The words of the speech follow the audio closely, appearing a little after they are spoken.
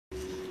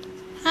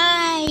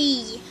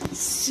Hi!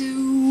 So,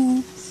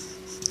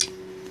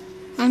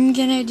 I'm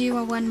gonna do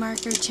a one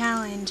marker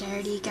challenge. I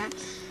already got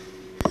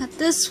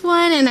this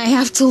one, and I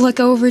have to look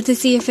over to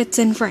see if it's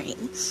in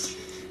frame.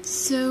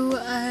 So,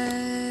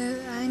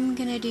 I'm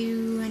gonna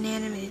do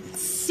Inanimate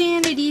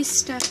insanity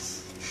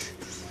stuff,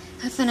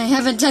 and I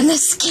haven't done the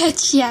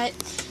sketch yet.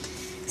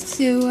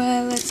 So,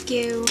 let's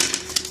go.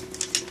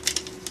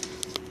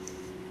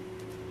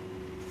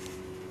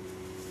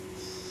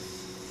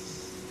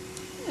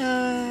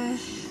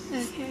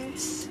 Okay.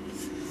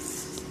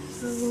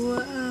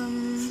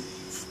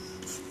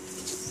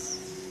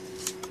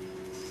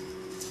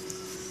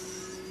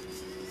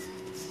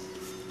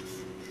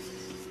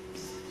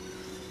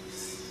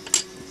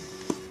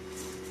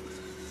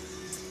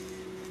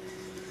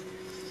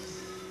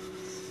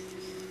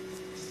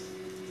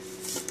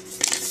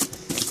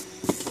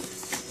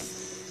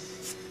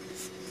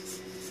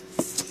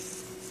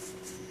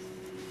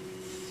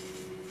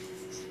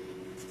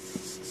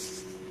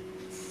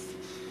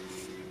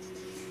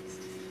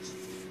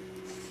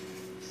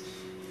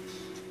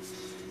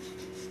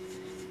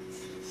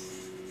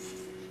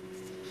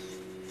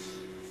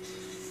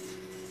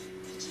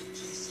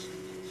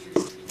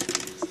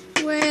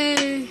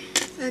 So,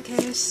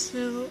 okay,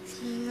 so,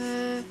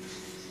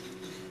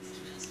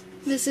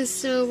 this is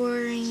so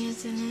boring,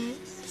 isn't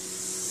it?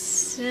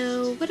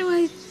 So, what do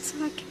I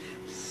talk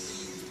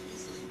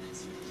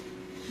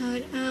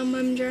about?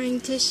 I'm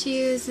drawing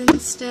tissues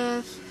and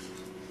stuff.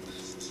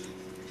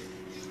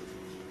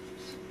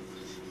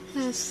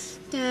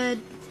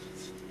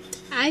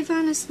 I've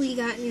honestly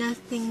got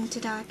nothing to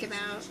talk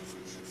about.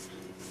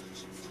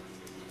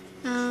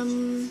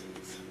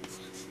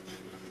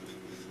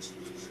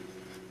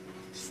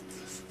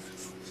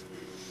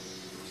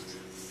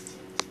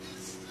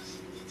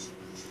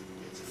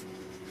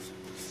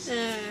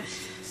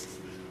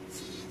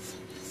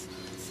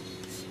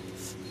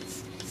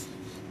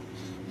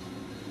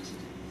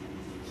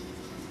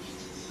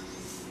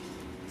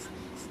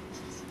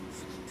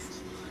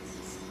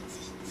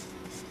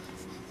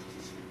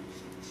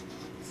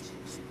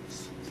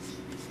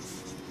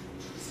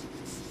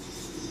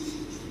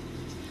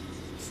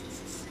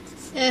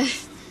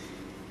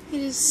 It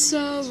is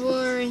so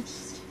boring.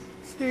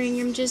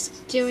 I'm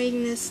just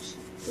doing this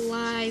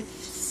live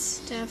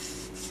stuff.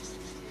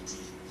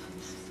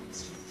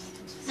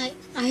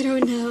 I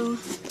don't know.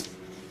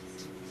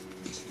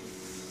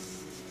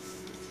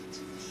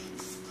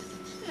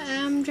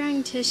 I'm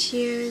drawing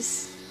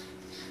tissues,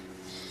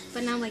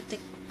 but not like the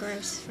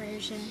gross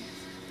version.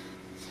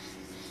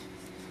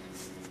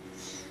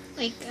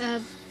 Like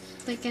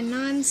a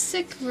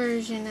non-sick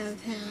version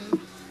of him.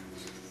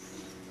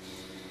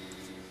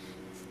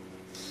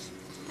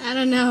 I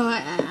don't know,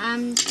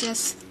 I'm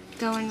just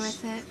going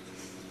with it.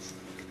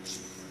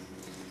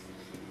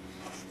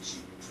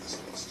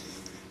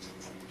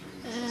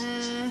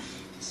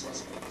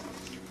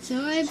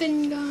 So I've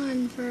been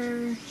gone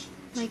for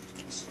like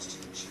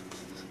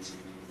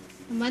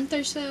a month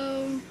or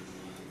so.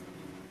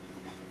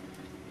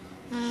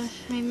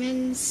 I'm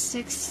in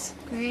 6th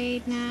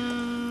grade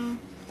now.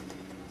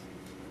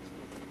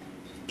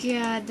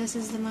 God, this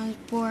is the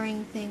most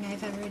boring thing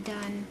I've ever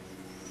done.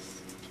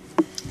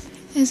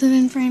 Is it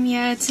in frame?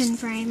 Yeah, it's in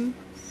frame.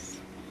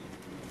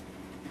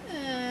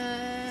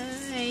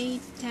 I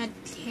had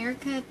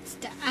haircuts.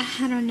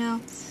 I don't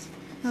know.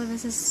 Oh,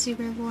 this is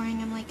super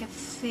boring. I'm like a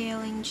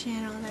failing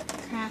channel that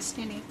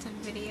procrastinates on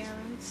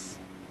videos.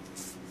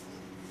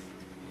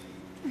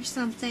 Or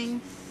something.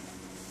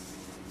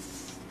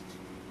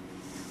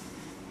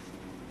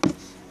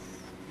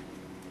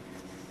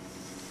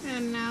 I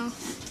don't know.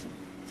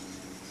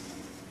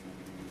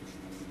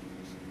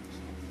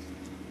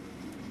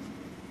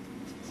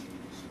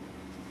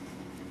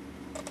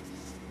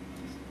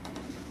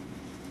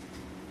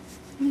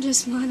 I'm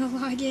just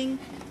monologuing.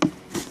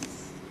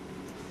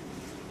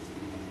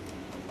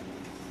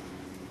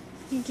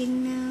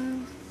 Thinking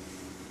now.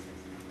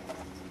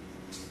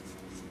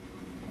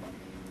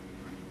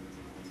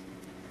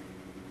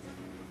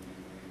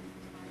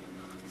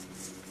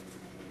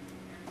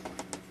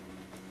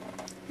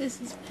 This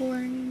is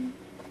boring.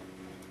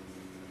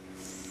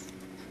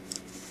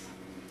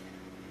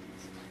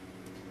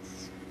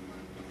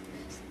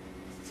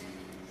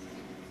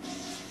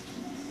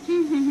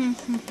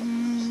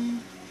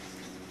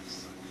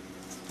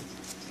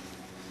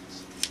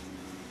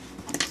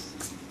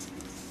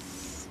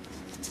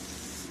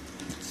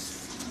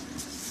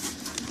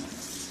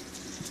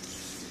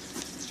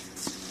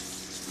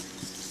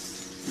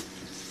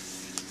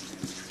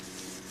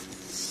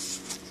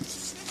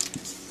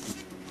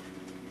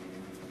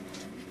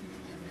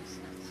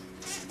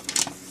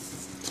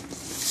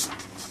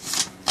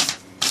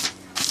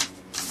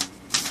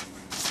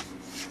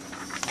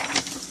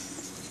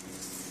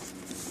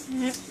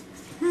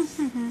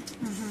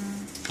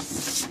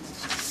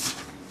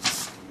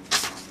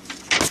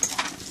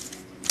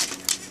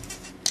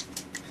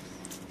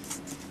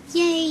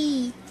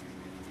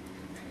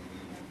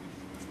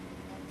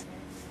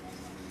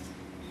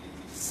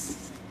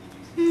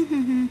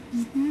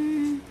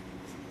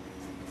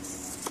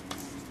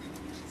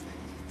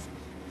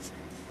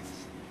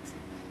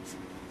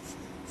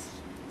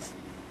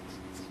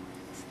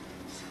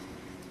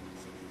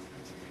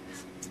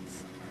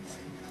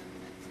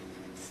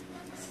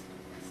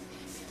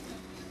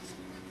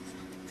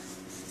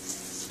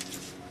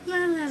 La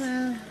la la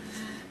la.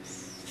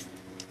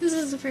 This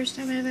is the first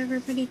time I've ever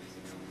put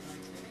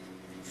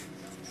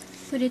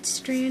its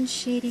strand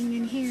shading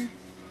in here.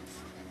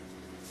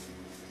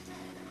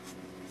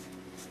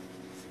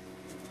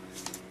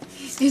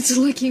 It's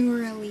looking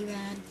really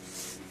bad.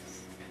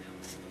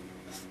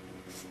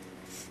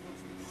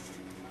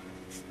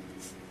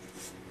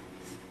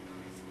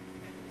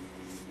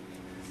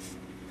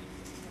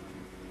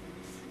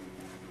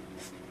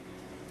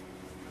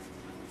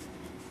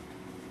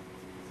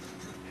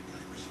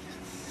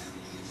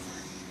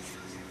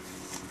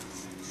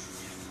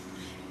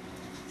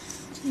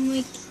 And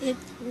like it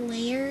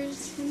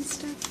layers and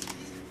stuff.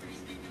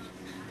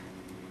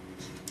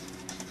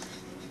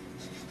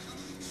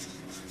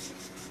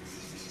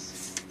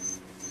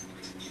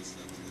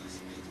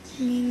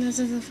 I mean, this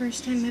is the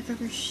first time I've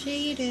ever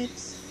shaded it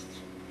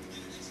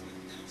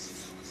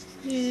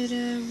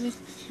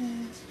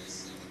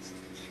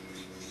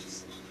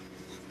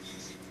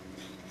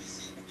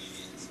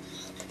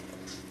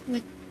with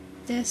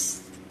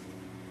this.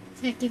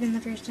 Heck, even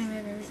the first time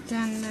I've ever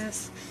done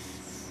this.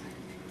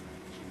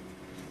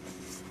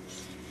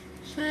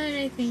 But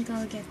I think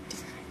I'll get to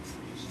it.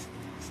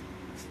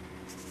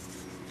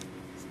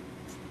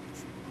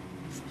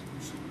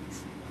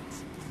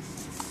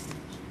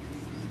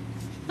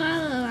 La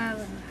la la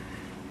la.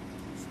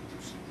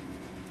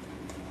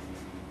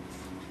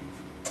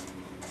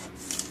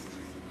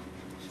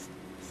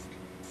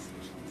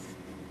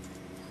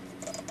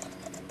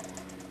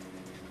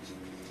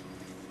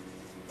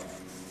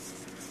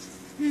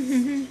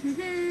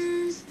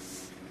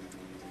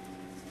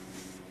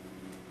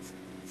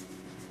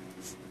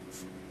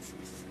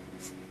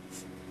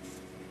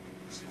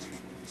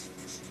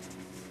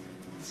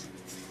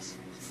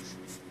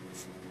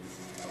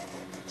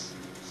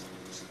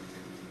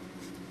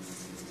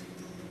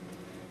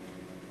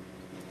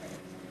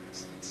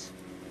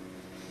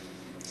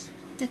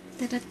 Da,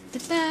 da, da, da,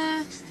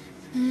 da.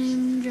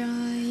 I'm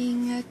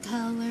drawing a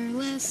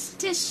colorless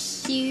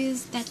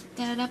tissues. Da,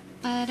 da, da,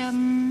 ba,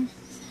 dum.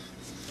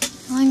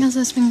 How long has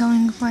this been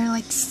going for?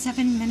 Like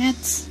 7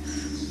 minutes?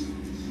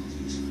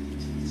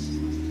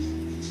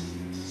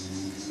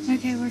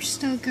 Okay, we're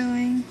still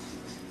going.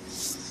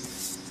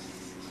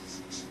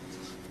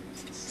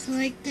 So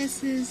like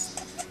this is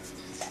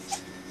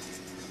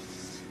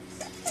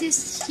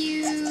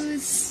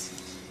tissues.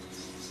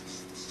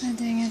 Oh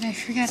dang it, I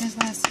forgot his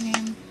last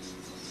name.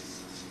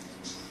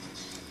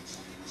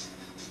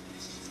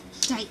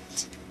 Tight.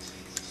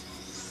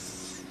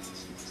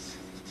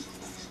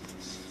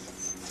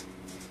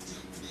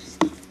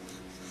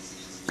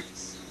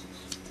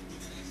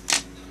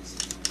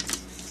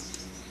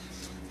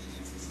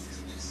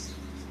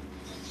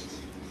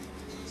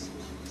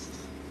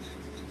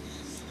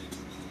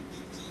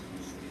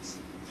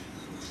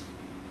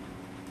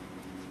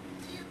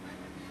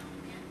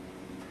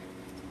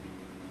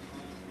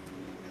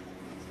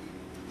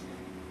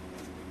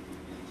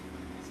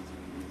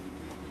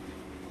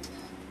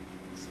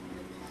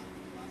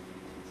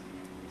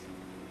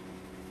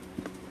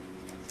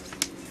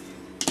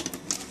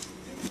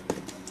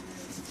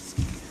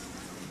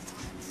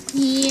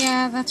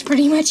 Yeah, that's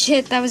pretty much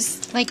it. That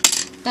was like,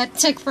 that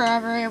took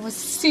forever. It was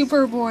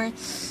super boring.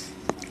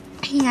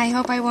 I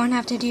hope I won't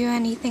have to do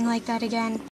anything like that again.